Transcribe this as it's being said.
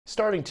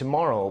Starting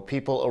tomorrow,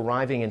 people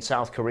arriving in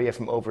South Korea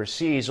from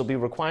overseas will be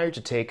required to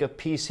take a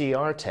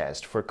PCR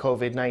test for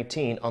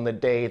COVID-19 on the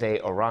day they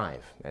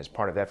arrive, as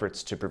part of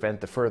efforts to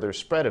prevent the further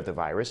spread of the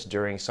virus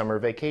during summer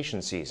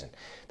vacation season.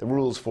 The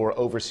rules for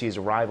overseas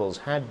arrivals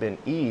had been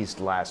eased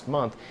last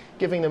month,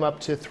 giving them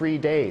up to 3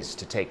 days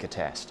to take a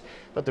test.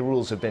 But the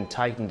rules have been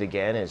tightened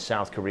again as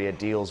South Korea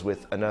deals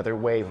with another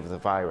wave of the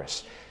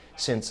virus.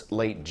 Since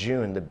late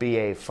June, the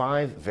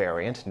BA.5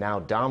 variant, now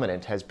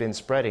dominant, has been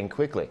spreading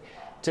quickly.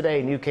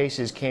 Today, new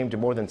cases came to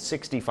more than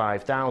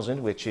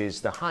 65,000, which is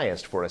the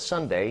highest for a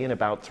Sunday in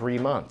about 3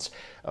 months.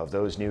 Of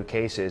those new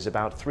cases,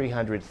 about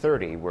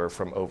 330 were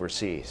from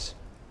overseas.